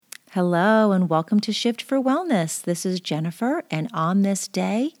Hello and welcome to Shift for Wellness. This is Jennifer, and on this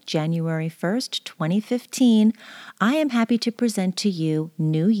day, January 1st, 2015, I am happy to present to you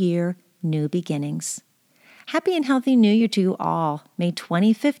New Year, New Beginnings. Happy and healthy New Year to you all. May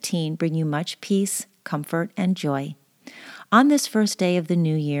 2015 bring you much peace, comfort, and joy. On this first day of the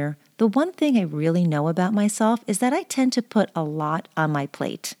new year, the one thing I really know about myself is that I tend to put a lot on my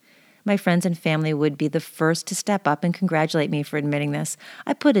plate. My friends and family would be the first to step up and congratulate me for admitting this.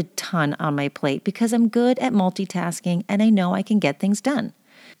 I put a ton on my plate because I'm good at multitasking and I know I can get things done.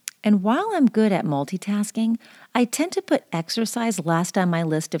 And while I'm good at multitasking, I tend to put exercise last on my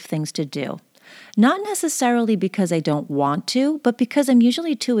list of things to do. Not necessarily because I don't want to, but because I'm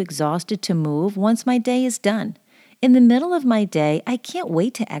usually too exhausted to move once my day is done. In the middle of my day, I can't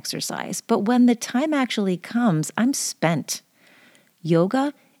wait to exercise, but when the time actually comes, I'm spent.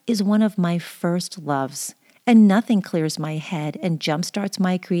 Yoga is one of my first loves, and nothing clears my head and jumpstarts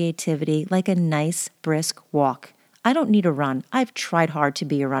my creativity like a nice, brisk walk. I don't need a run. I've tried hard to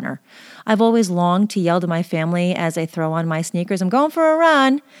be a runner. I've always longed to yell to my family as I throw on my sneakers, "I'm going for a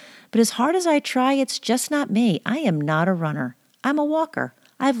run." But as hard as I try, it's just not me. I am not a runner. I'm a walker.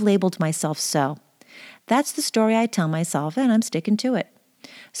 I've labeled myself so. That's the story I tell myself, and I'm sticking to it.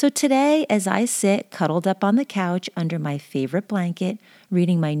 So today, as I sit cuddled up on the couch under my favorite blanket,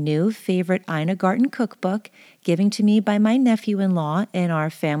 reading my new favorite Ina Garten cookbook, given to me by my nephew-in-law in our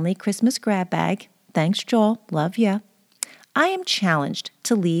family Christmas grab bag, thanks Joel, love ya, I am challenged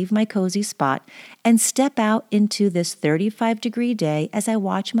to leave my cozy spot and step out into this 35-degree day as I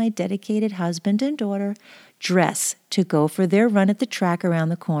watch my dedicated husband and daughter dress to go for their run at the track around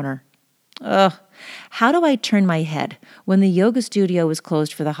the corner. Ugh, how do I turn my head when the yoga studio is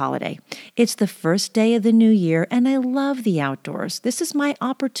closed for the holiday? It's the first day of the new year, and I love the outdoors. This is my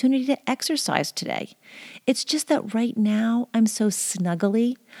opportunity to exercise today. It's just that right now I'm so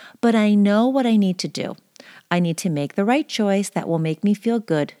snuggly, but I know what I need to do. I need to make the right choice that will make me feel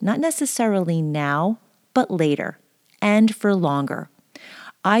good, not necessarily now, but later, and for longer.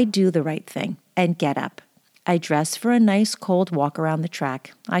 I do the right thing and get up. I dress for a nice cold walk around the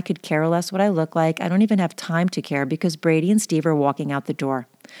track. I could care less what I look like. I don't even have time to care because Brady and Steve are walking out the door.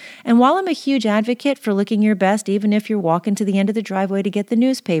 And while I'm a huge advocate for looking your best, even if you're walking to the end of the driveway to get the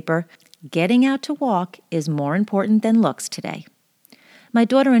newspaper, getting out to walk is more important than looks today. My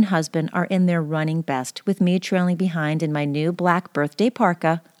daughter and husband are in their running best, with me trailing behind in my new black birthday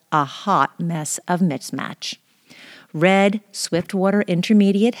parka, a hot mess of mismatch. Red Swiftwater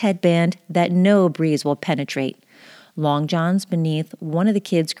intermediate headband that no breeze will penetrate. Long johns beneath one of the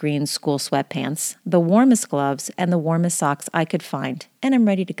kids' green school sweatpants, the warmest gloves, and the warmest socks I could find, and I'm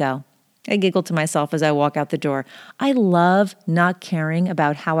ready to go. I giggle to myself as I walk out the door. I love not caring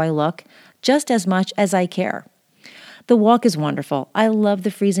about how I look just as much as I care. The walk is wonderful. I love the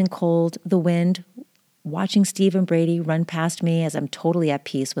freezing cold, the wind, watching Steve and Brady run past me as I'm totally at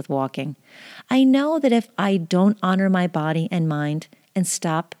peace with walking. I know that if I don't honor my body and mind and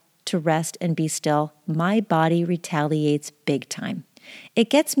stop to rest and be still, my body retaliates big time. It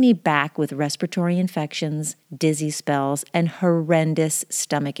gets me back with respiratory infections, dizzy spells, and horrendous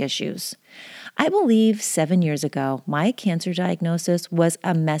stomach issues. I believe 7 years ago, my cancer diagnosis was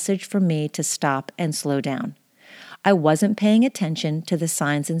a message for me to stop and slow down. I wasn't paying attention to the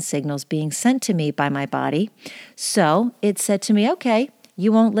signs and signals being sent to me by my body. So it said to me, okay,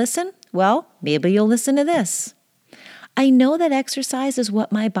 you won't listen? Well, maybe you'll listen to this. I know that exercise is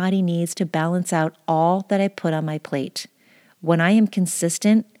what my body needs to balance out all that I put on my plate. When I am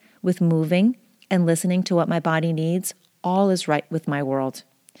consistent with moving and listening to what my body needs, all is right with my world.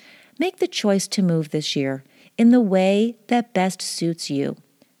 Make the choice to move this year in the way that best suits you.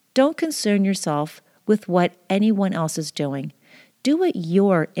 Don't concern yourself with what anyone else is doing. Do what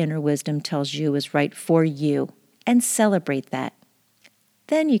your inner wisdom tells you is right for you and celebrate that.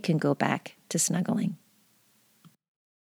 Then you can go back to snuggling.